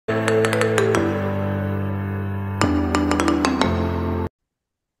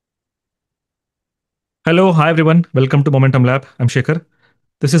Hello, hi everyone. Welcome to Momentum Lab. I'm Shekhar.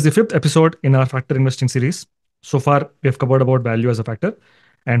 This is the fifth episode in our factor investing series. So far, we have covered about value as a factor,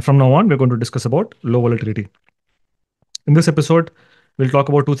 and from now on, we're going to discuss about low volatility. In this episode, we'll talk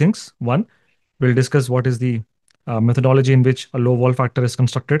about two things. One, we'll discuss what is the methodology in which a low vol factor is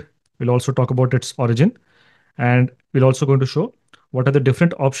constructed. We'll also talk about its origin, and we're also going to show what are the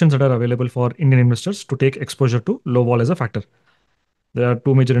different options that are available for Indian investors to take exposure to low vol as a factor. There are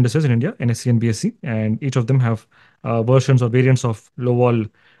two major indices in India, NSE and BSE, and each of them have versions or variants of low vol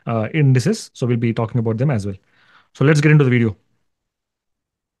indices. So we'll be talking about them as well. So let's get into the video.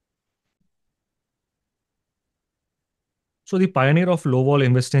 So the pioneer of low vol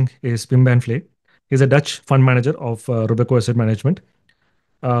investing is Pim van Vliet. He's a Dutch fund manager of Robeco Asset Management.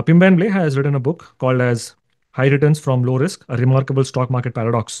 Pim van Vliet has written a book called as High Returns from Low Risk, a remarkable stock market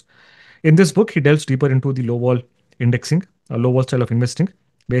paradox. In this book, he delves deeper into the low vol indexing, a low vol style of investing,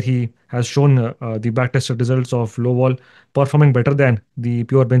 where he has shown the backtested results of low vol performing better than the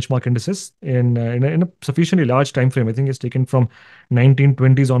pure benchmark indices in a sufficiently large time frame. I think it's taken from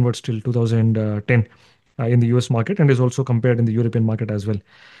 1920s onwards till 2010 in the US market and is also compared in the European market as well.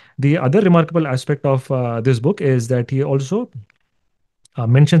 The other remarkable aspect of this book is that he also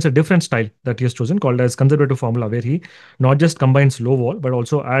mentions a different style that he has chosen called as conservative formula, where he not just combines low vol but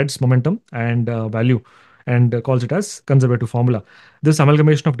also adds momentum and value and calls it as conservative formula. This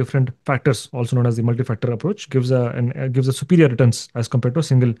amalgamation of different factors, also known as the multi-factor approach, gives a superior returns as compared to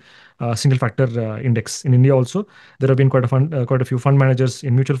a single factor index. In India, also there have been quite a few fund managers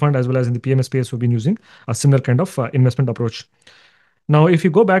in mutual fund as well as in the PMS space who've been using a similar kind of investment approach. Now, if you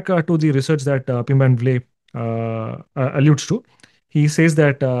go back to the research that Pim van Vliet alludes to, he says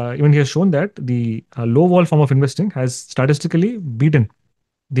that even he has shown that the low vol form of investing has statistically beaten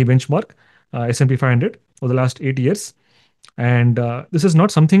the benchmark S&P 500 over the last 8 years. And this is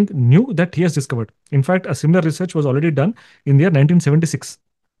not something new that he has discovered. In fact, a similar research was already done in the year 1976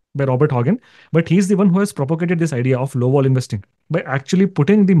 by Robert Hogan, but he's the one who has propagated this idea of low vol investing by actually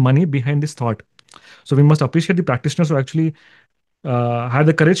putting the money behind this thought. So we must appreciate the practitioners who actually have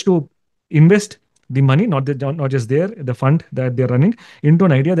the courage to invest the money, not just the fund that they're running, into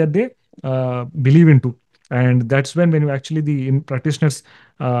an idea that they believe into. And that's when you actually practitioners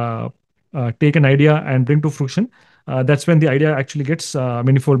uh, take an idea and bring to fruition. That's when the idea actually gets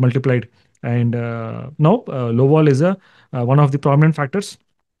manifold multiplied. And now low wall is a one of the prominent factors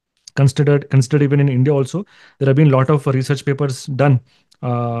considered even in India also. There have been a lot of research papers done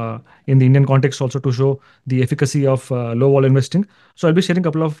in the Indian context also to show the efficacy of low vol investing. So I'll be sharing a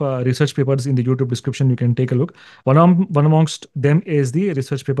couple of research papers in the YouTube description. You can take a look. One amongst them is the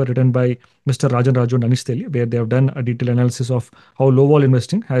research paper written by Mr. Rajan Raju and Anish Teli, where they have done a detailed analysis of how low vol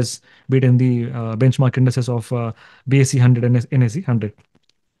investing has beaten the benchmark indices of BSE 100 and NSE 100.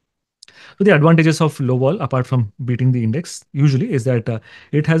 So the advantages of low vol, apart from beating the index, usually is that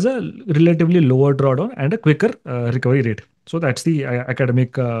it has a relatively lower drawdown and a quicker recovery rate. So that's the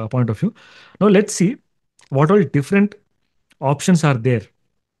academic point of view. Now let's see what all different options are there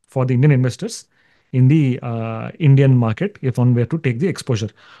for the Indian investors in the Indian market if one were to take the exposure.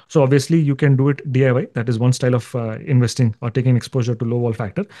 So obviously you can do it DIY. That is one style of investing or taking exposure to low vol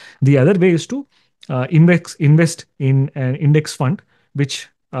factor. The other way is to invest in an index fund which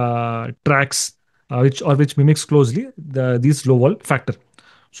tracks which mimics closely these low vol factor.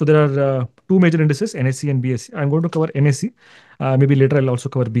 So there are two major indices, NSE and BSE. I'm going to cover NSE. Maybe later I'll also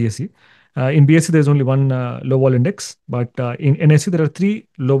cover BSE. In BSE, there's only one low vol index, but in NSE, there are three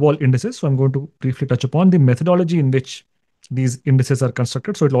low vol indices. So I'm going to briefly touch upon the methodology in which these indices are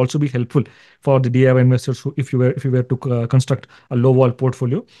constructed. So it'll also be helpful for the DIY investors who, if you were to construct a low vol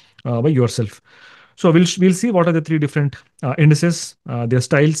portfolio by yourself. So we'll see what are the three different indices, their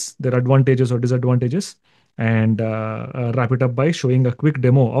styles, their advantages or disadvantages, and wrap it up by showing a quick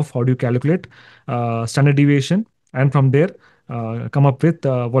demo of how do you calculate standard deviation, and from there come up with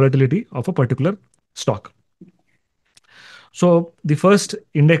volatility of a particular stock. So the first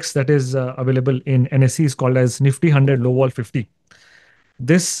index that is available in NSE is called as Nifty 100 Low Vol 50.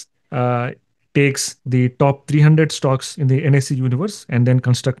 This takes the top 300 stocks in the NSE universe and then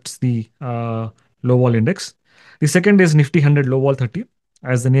constructs the low vol index. The second is Nifty 100 Low Vol 30.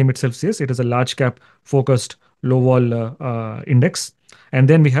 As the name itself says, it is a large cap focused low vol index. And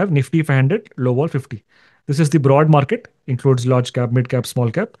then we have Nifty 500 Low Vol 50. This is the broad market, includes large cap, mid cap, small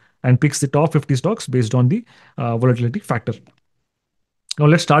cap, and picks the top 50 stocks based on the volatility factor. Now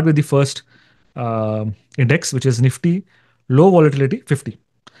let's start with the first uh, index, which is Nifty Low Volatility 50.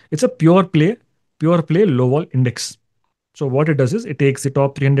 It's a pure play low vol index. So what it does is it takes the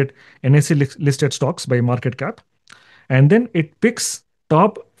top 300 NSE listed stocks by market cap, and then it picks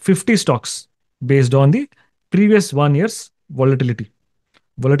top 50 stocks based on the previous 1 year's volatility.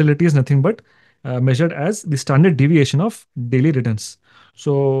 Volatility is nothing but measured as the standard deviation of daily returns.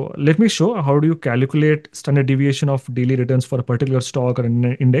 So let me show how do you calculate standard deviation of daily returns for a particular stock or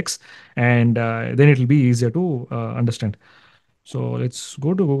an index, and then it will be easier to understand. So let's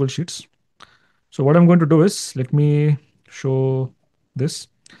go to Google Sheets. So what I'm going to do is let me show this.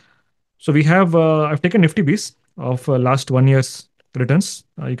 So we have I've taken Nifty Bs of last 1 year's returns.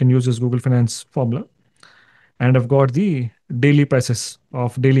 You can use this Google Finance formula, and I've got the daily prices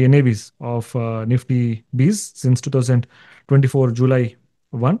of daily NAVs of Nifty Bs since 2024 July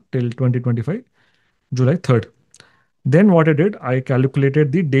 1 till 2025 July 3rd. Then what I did, I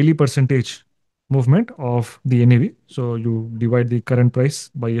calculated the daily percentage movement of the NAV. So you divide the current price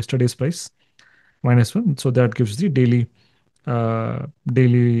by yesterday's price minus one. So that gives the daily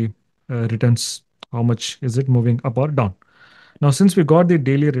returns. How much is it moving up or down? Now, since we got the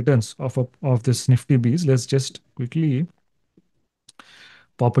daily returns of this Nifty Bs, let's just quickly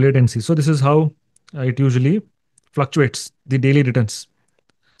populate and see. So this is how it usually fluctuates the daily returns.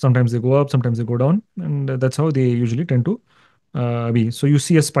 Sometimes they go up, sometimes they go down, and that's how they usually tend to be. So you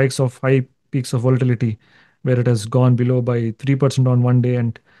see a spikes of high peaks of volatility where it has gone below by 3% on one day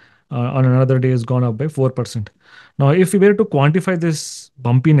and on another day has gone up by 4%. Now, if we were to quantify this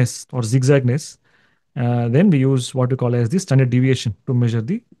bumpiness or zigzagness, then we use what we call as the standard deviation to measure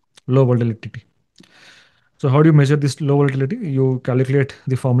the low volatility. So how do you measure this low volatility? You calculate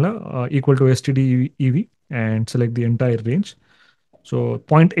the formula equal to STD EV and select the entire range. So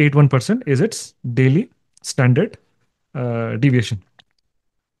 0.81% is its daily standard deviation.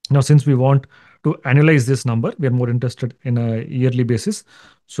 Now, since we want to analyze this number, we are more interested in a yearly basis.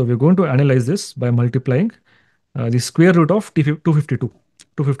 So we're going to analyze this by multiplying the square root of 252.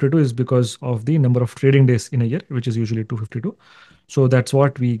 252 is because of the number of trading days in a year, which is usually 252. So that's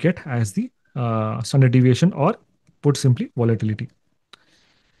what we get as the standard deviation, or put simply, volatility.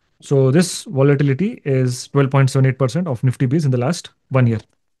 So this volatility is 12.78% of Nifty Bs in the last 1 year.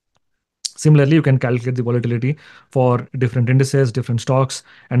 Similarly, you can calculate the volatility for different indices, different stocks,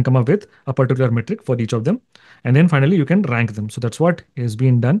 and come up with a particular metric for each of them. And then finally, you can rank them. So that's what is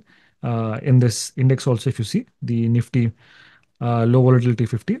being done in this index also. If you see the Nifty low volatility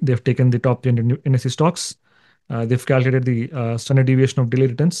 50, they've taken the top 300 NSE stocks. They've calculated the standard deviation of daily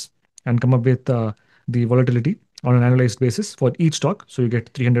returns and come up with the volatility on an analyzed basis for each stock. So you get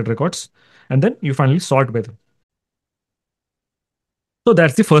 300 records, and then you finally sort by them. So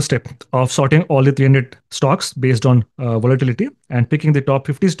that's the first step of sorting all the 300 stocks based on volatility and picking the top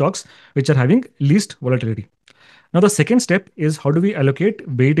 50 stocks which are having least volatility. Now, the second step is how do we allocate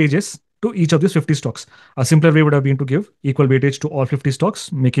weightages to each of these 50 stocks? A simpler way would have been to give equal weightage to all 50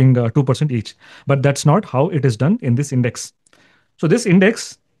 stocks, making 2% each. But that's not how it is done in this index. So this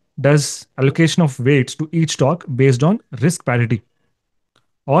index does allocation of weights to each stock based on risk parity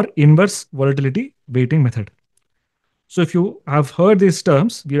or inverse volatility weighting method. So if you have heard these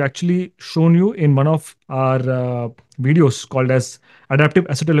terms, we've actually shown you in one of our videos called as adaptive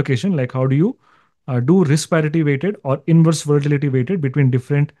asset allocation, like how do you do risk parity weighted or inverse volatility weighted between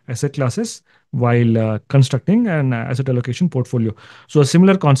different asset classes while constructing an asset allocation portfolio. So a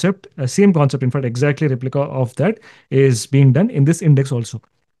similar concept, same concept, in fact, exactly replica of that is being done in this index also.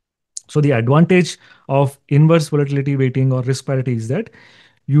 So the advantage of inverse volatility weighting or risk parity is that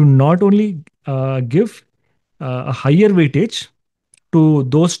you not only give a higher weightage to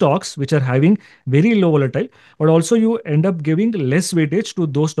those stocks which are having very low volatile, but also you end up giving less weightage to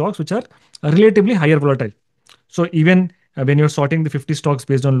those stocks which are relatively higher volatile. So even when you're sorting the 50 stocks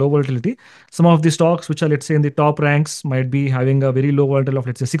based on low volatility, some of the stocks which are, let's say, in the top ranks might be having a very low volatile of,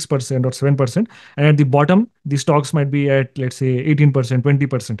 let's say, 6% or 7%. And at the bottom, the stocks might be at, let's say, 18%,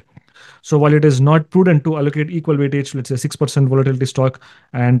 20%. So while it is not prudent to allocate equal weightage to, let's say, 6% volatility stock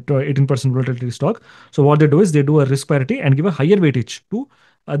and 18% volatility stock, so what they do is they do a risk parity and give a higher weightage to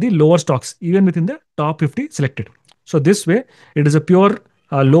the lower stocks, even within the top 50 selected. So this way, it is a pure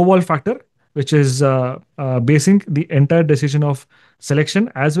low vol factor, which is basing the entire decision of selection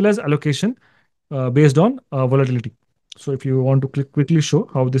as well as allocation based on volatility. So if you want to quickly show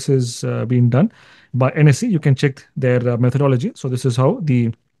how this is being done by NSE, you can check their methodology. So this is how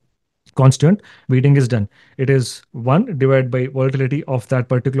the constant weighting is done. It is 1 divided by volatility of that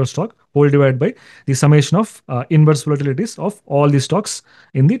particular stock, whole divided by the summation of inverse volatilities of all the stocks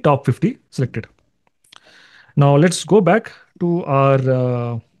in the top 50 selected. Now let's go back to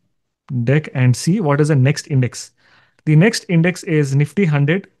our deck and see what is the next index. The next index is Nifty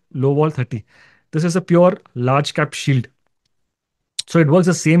 100 Low Vol 30. This is a pure large cap shield. So it works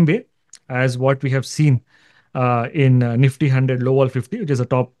the same way as what we have seen in Nifty 100 Low Vol 50, which is a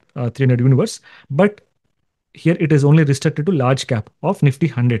top 300 universe, but here it is only restricted to large cap of Nifty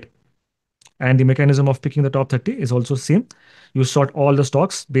 100. And the mechanism of picking the top 30 is also same. You sort all the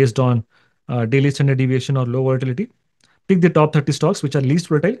stocks based on daily standard deviation or low volatility. Pick the top 30 stocks which are least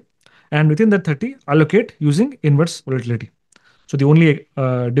volatile, and within that 30, allocate using inverse volatility. So the only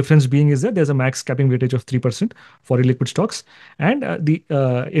difference being is that there's a max capping weightage of 3% for illiquid stocks, and the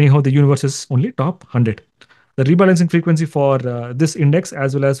anyhow the universe is only top 100. The rebalancing frequency for this index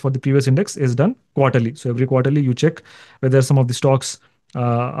as well as for the previous index is done quarterly. So every quarterly you check whether some of the stocks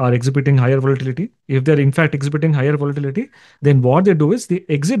are exhibiting higher volatility. If they're in fact exhibiting higher volatility, then what they do is they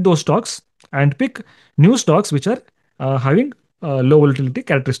exit those stocks and pick new stocks which are having low volatility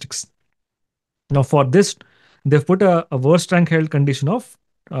characteristics. Now, for this, they've put a worst rank held condition of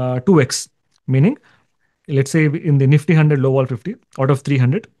 2x, meaning, let's say in the Nifty 100 low vol 50 out of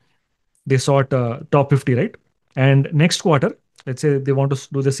 300, they sort top 50, right? And next quarter, let's say they want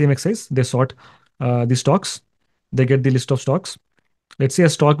to do the same exercise, they sort the stocks, they get the list of stocks. Let's say a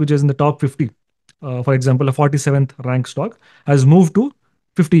stock which is in the top 50, for example, a 47th rank stock has moved to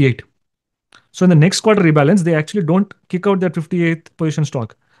 58. So in the next quarter rebalance, they actually don't kick out that 58th position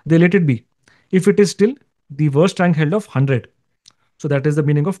stock. They let it be. If it is still the worst rank held of 100. So that is the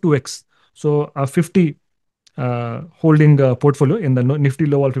meaning of 2x. So a 50 holding portfolio in the Nifty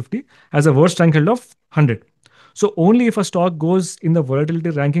low vol 50 has a worst rank held of 100. So only if a stock goes in the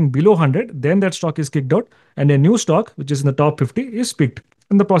volatility ranking below 100, then that stock is kicked out, and a new stock which is in the top 50 is picked.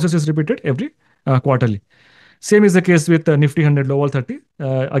 And the process is repeated every quarterly. Same is the case with Nifty 100 low vol 30.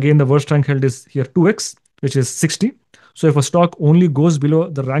 Again, the worst rank held is here 2x, which is 60. So if a stock only goes below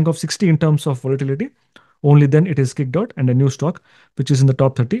the rank of 60 in terms of volatility, only then it is kicked out and a new stock, which is in the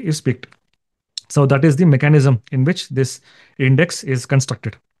top 30, is picked. So that is the mechanism in which this index is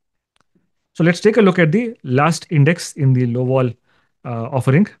constructed. So let's take a look at the last index in the low vol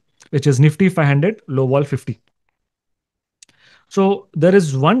offering, which is Nifty 500 low vol 50. So there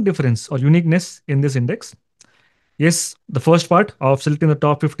is one difference or uniqueness in this index. Yes, the first part of selecting the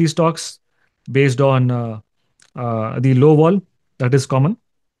top 50 stocks based on the low vol, that is common.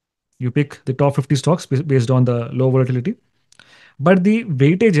 You pick the top 50 stocks based on the low volatility. But the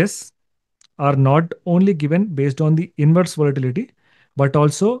weightages are not only given based on the inverse volatility, but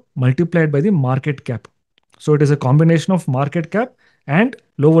also multiplied by the market cap. So it is a combination of market cap and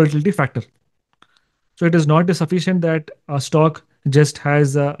low volatility factor. So it is not sufficient that a stock just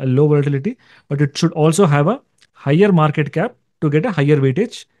has a low volatility, but it should also have a higher market cap to get a higher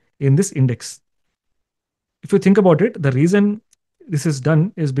weightage in this index. If you think about it, the reason this is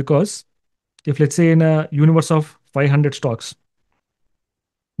done is because if, let's say, in a universe of 500 stocks,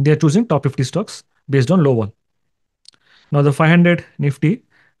 they are choosing top 50 stocks based on low vol. Now, the 500 Nifty,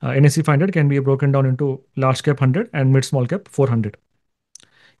 NSE 500 can be broken down into large cap 100 and mid small cap 400.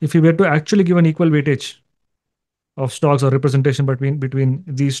 If you were to actually give an equal weightage of stocks or representation between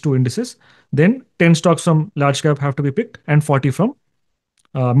these two indices, then 10 stocks from large cap have to be picked and 40 from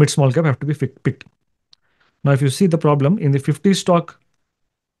mid small cap have to be picked. Now, if you see the problem in the 50 stock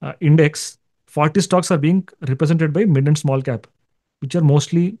index, 40 stocks are being represented by mid and small cap, which are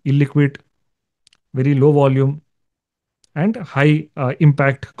mostly illiquid, very low volume, and high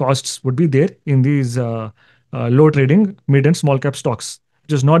impact costs would be there in these low trading mid and small cap stocks,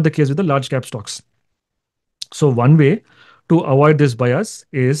 which is not the case with the large cap stocks. So one way to avoid this bias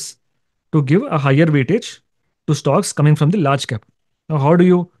is to give a higher weightage to stocks coming from the large cap. Now, how do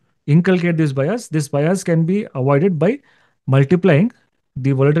you inculcate this bias? This bias can be avoided by multiplying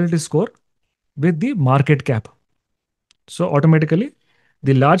the volatility score with the market cap. So automatically,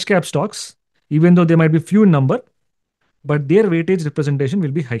 the large cap stocks, even though they might be few in number, but their weightage representation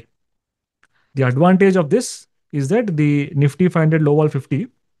will be high. The advantage of this is that the Nifty 500 low vol 50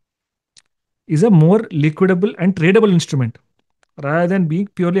 is a more liquidable and tradable instrument rather than being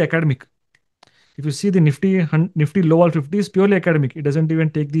purely academic. If you see the Nifty low vol 50 is purely academic. It doesn't even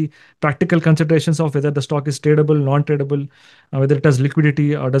take the practical considerations of whether the stock is tradable, non-tradable, whether it has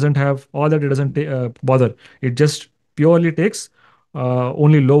liquidity or doesn't have, all that it doesn't bother. It just purely takes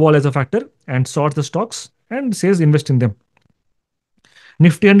only low vol as a factor and sorts the stocks and says invest in them.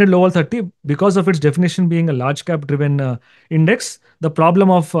 Nifty 100 low vol 30, because of its definition being a large cap driven index, the problem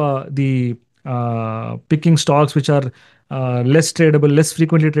of the picking stocks which are less tradable, less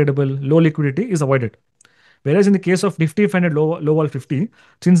frequently tradable, low liquidity is avoided. Whereas in the case of Nifty 500 low vol 50,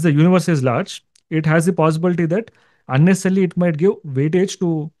 since the universe is large, it has the possibility that unnecessarily it might give weightage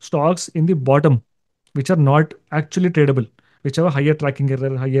to stocks in the bottom, which are not actually tradable, which have a higher tracking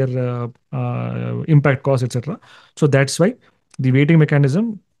error, higher impact cost, etc. So that's why the weighting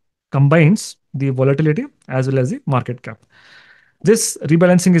mechanism combines the volatility as well as the market cap. This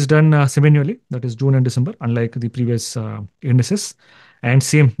rebalancing is done semi-annually, that is June and December, unlike the previous indices. And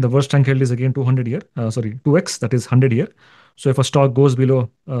same, the worst rank held is again 200 year, sorry, 2x, that is 100 year. So if a stock goes below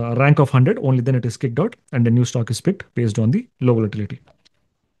rank of 100, only then it is kicked out and the new stock is picked based on the low volatility.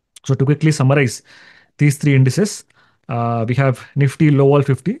 So to quickly summarize these three indices, we have Nifty Low Vol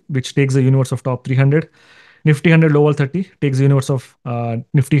 50, which takes the universe of top 300. Nifty 100 Low Vol 30 takes the universe of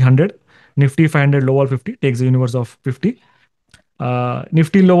Nifty 100. Nifty 500 Low Vol 50 takes the universe of 50.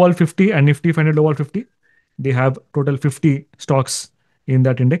 Nifty Low Vol 50 and Nifty 500 Low Vol 50, they have total 50 stocks in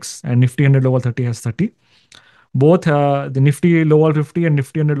that index, and Nifty 100 Low Vol 30 has 30. Both the Nifty Low Vol 50 and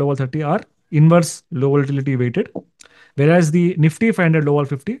Nifty 100 Low Vol 30 are inverse low volatility weighted, whereas the Nifty 500 Low Vol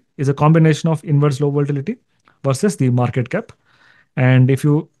 50 is a combination of inverse low volatility versus the market cap. And if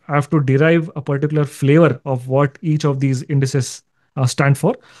you have to derive a particular flavor of what each of these indices stand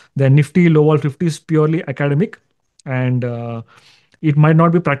for, then Nifty Low Vol 50 is purely academic, and it might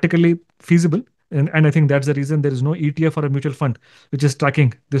not be practically feasible. And I think that's the reason there is no ETF or a mutual fund which is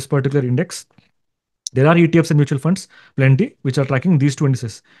tracking this particular index. There are ETFs and mutual funds, plenty, which are tracking these two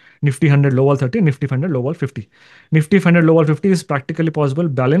indices, Nifty 100 Low Vol 30, Nifty 500 Low Vol 50. Nifty 500 Low Vol 50 is practically possible,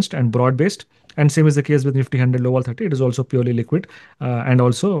 balanced, and broad based. And same is the case with Nifty 100 Low Vol 30. It is also purely liquid and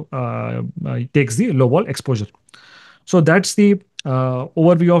also takes the low vol exposure. So that's the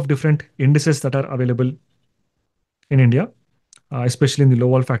overview of different indices that are available in India, especially in the low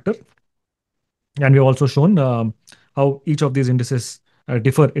vol factor. And we've also shown how each of these indices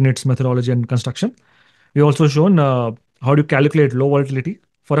differ in its methodology and construction. We've also shown how to calculate low volatility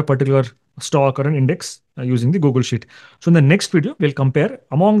for a particular stock or an index using the Google Sheet. So in the next video, we'll compare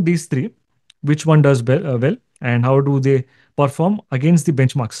among these three, which one does well and how do they perform against the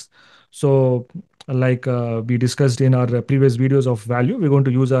benchmarks. So like we discussed in our previous videos of value, we're going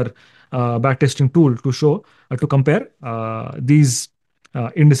to use our backtesting tool to show, to compare these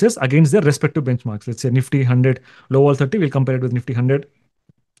indices against their respective benchmarks. Let's say Nifty 100 low vol 30, we'll compare it with Nifty 100.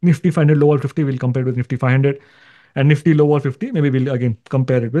 Nifty 500 low vol 50, we'll compare it with Nifty 500. And Nifty low vol 50, maybe we'll again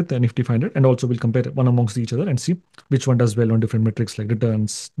compare it with Nifty 500, and also we'll compare one amongst each other and see which one does well on different metrics like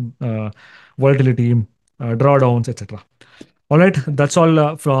returns, volatility, drawdowns, etc. All right, that's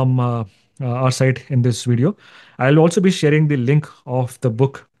all from our side in this video. I'll also be sharing the link of the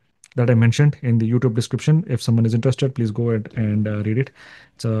book that I mentioned in the YouTube description. If someone is interested, please go ahead and read it.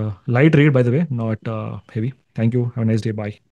 It's a light read, by the way, not heavy. Thank you. Have a nice day. Bye.